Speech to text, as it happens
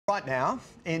Right now,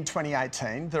 in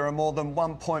 2018, there are more than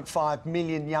 1.5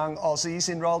 million young Aussies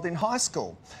enrolled in high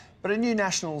school. But a new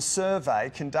national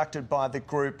survey conducted by the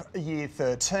group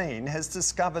Year13 has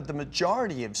discovered the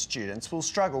majority of students will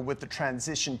struggle with the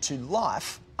transition to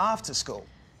life after school.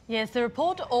 Yes, the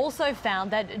report also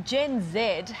found that Gen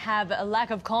Z have a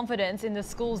lack of confidence in the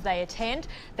schools they attend,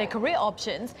 their career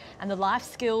options and the life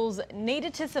skills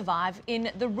needed to survive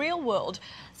in the real world.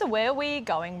 So where are we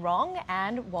going wrong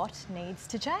and what needs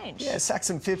to change? Yeah,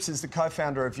 Saxon Phipps is the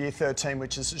co-founder of Year13,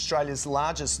 which is Australia's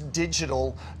largest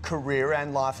digital career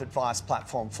and life advice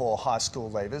platform for high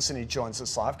school leavers, and he joins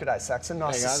us live. G'day, Saxon.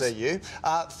 Nice to see you.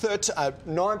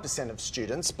 9% of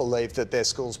students believe that their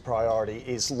school's priority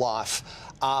is life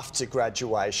after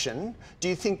graduation. Do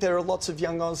you think there are lots of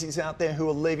young Aussies out there who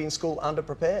are leaving school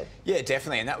underprepared? Yeah,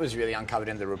 definitely, and that was really uncovered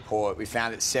in the report. We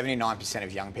found that 79%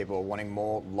 of young people are wanting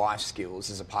more life skills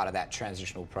as a part of that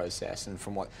transitional process and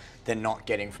from what they're not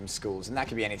getting from schools. And that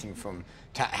could be anything from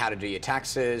how to do your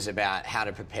taxes, about how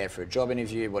to prepare for a job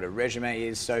interview, what a resume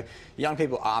is. So young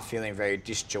people are feeling very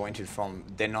disjointed from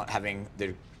they're not having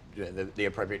the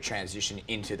appropriate transition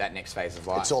into that next phase of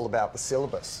life. It's all about the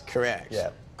syllabus. Correct. Yeah.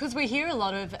 Because we hear a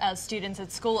lot of students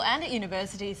at school and at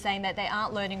universities saying that they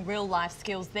aren't learning real life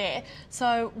skills there.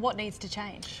 So what needs to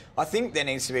change? I think there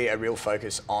needs to be a real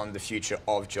focus on the future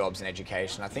of jobs and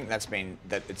education. I think it's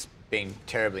been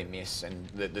terribly missed, and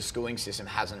the schooling system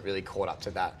hasn't really caught up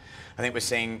to that. I think we're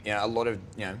seeing a lot of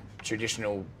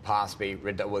traditional paths they're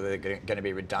going to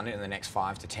be redundant in the next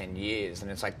 5 to 10 years,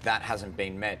 and it's like that hasn't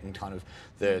been met in kind of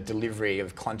the delivery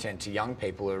of content to young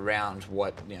people around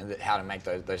what how to make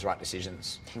those right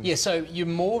decisions. Yeah, so you're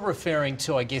more referring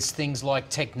to, I guess, things like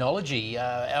technology.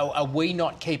 Are we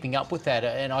not keeping up with that?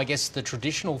 And I guess the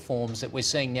traditional forms that we're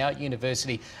seeing now at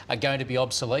university are going to be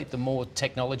obsolete the more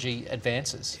technology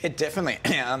advances. Definitely.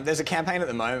 There's a campaign at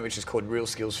the moment which is called Real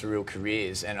Skills for Real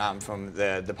Careers, and from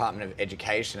the Department of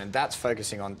Education, and that's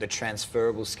focusing on the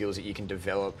transferable skills that you can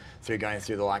develop through going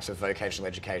through the likes of vocational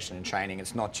education and training.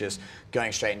 It's not just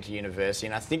going straight into university,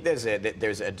 and I think there's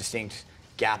a distinct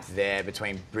gap there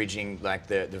between bridging like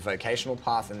the vocational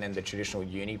path and then the traditional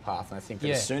uni path, and I think that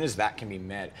as soon as that can be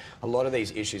met, a lot of these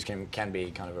issues can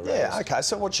be kind of erased. Yeah, okay,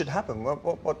 so what should happen?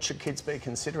 What should kids be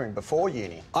considering before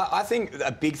uni? I think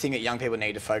a big thing that young people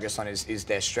need to focus on is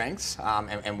their strengths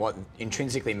and what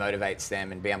intrinsically motivates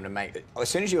them, and be able to make it. As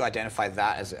soon as you identify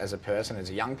that as a person, as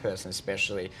a young person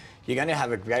especially, you're going to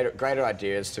have a greater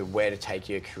idea as to where to take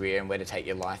your career and where to take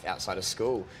your life outside of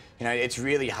school. It's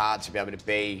really hard to be able to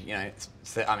be,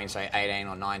 say 18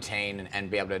 or 19 and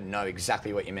be able to know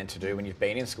exactly what you're meant to do when you've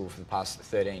been in school for the past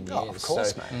 13 years. Oh, of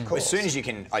course, so mate. Of course. As soon as you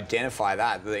can identify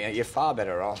that, you're far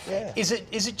better off. Yeah. Is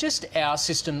it just our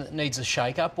system that needs a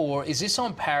shake-up, or is this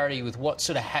on parity with what's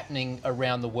sort of happening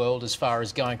around the world as far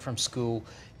as going from school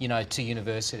to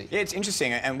university? Yeah, it's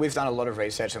interesting, and we've done a lot of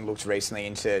research and looked recently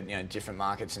into different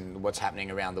markets and what's happening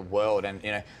around the world.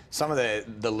 And some of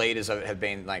the leaders have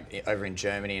been like over in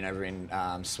Germany and over in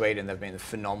Sweden. They've been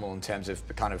phenomenal in terms of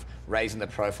kind of raising the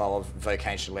profile of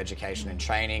vocational education and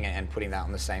training and putting that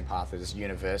on the same path as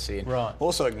university. And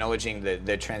also acknowledging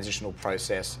the transitional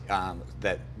process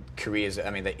that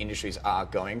that industries are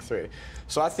going through.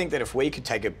 So I think that if we could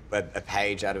take a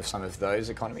page out of some of those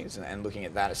economies and looking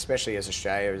at that, especially as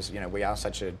Australia, as we are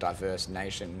such a diverse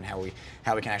nation, and how we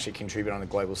can actually contribute on a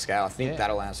global scale, I think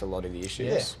that'll answer a lot of the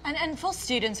issues. Yeah. And for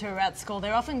students who are at school,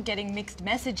 they're often getting mixed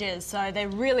messages. So they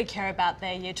really care about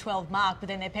their Year 12 mark, but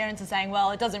then their parents are saying,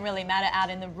 well, it doesn't really matter out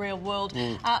in the real world.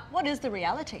 What is the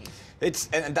reality?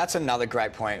 And that's another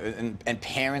great point, and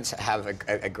parents have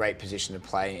a great position to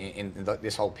play in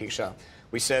this whole picture.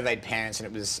 We surveyed parents, and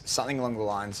it was something along the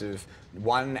lines of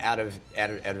one out of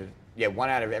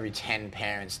every 10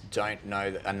 parents don't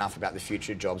know enough about the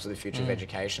future of jobs or the future of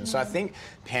education. So I think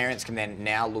parents can then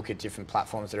now look at different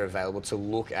platforms that are available to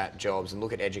look at jobs and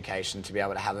look at education, to be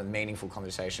able to have a meaningful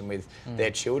conversation with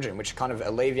their children, which kind of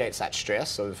alleviates that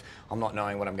stress of I'm not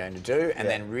knowing what I'm going to do, and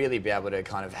then really be able to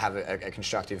kind of have a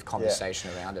constructive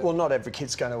conversation around it. Well, not every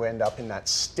kid's going to end up in that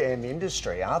STEM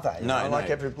industry, are they? No.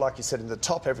 Like you said, in the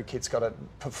top, every kid's got to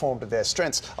perform to their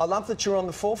strengths. I love that you're on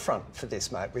the forefront for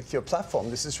this, mate, with your platform.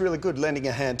 This is really good, lending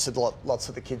a hand to lots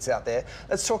of the kids out there.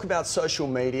 Let's talk about social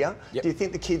media. Do you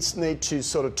think the kids need to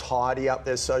sort of tidy up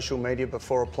their social media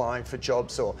before applying for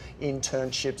jobs or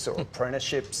internships or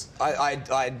apprenticeships?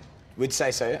 I would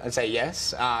say so. I'd say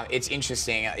yes. It's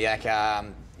interesting.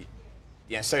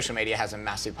 social media has a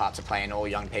massive part to play in all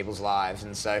young people's lives,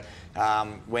 and so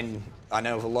when I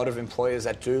know of a lot of employers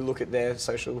that do look at their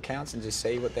social accounts and just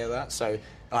see what they're at, so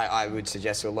I would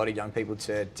suggest to a lot of young people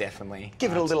to definitely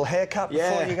give it a little haircut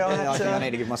before you go out. I think I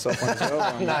need to give myself one as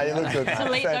well. No, you look good, mate.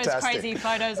 Delete Fantastic. those crazy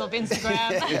photos of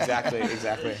Instagram.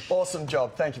 Exactly. Awesome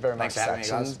job. Thank you very much, Thanks for having me,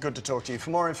 Saxon. guys. Good to talk to you. For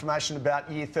more information about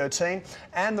Year 13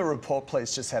 and the report,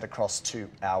 please just head across to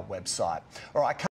our website. All right.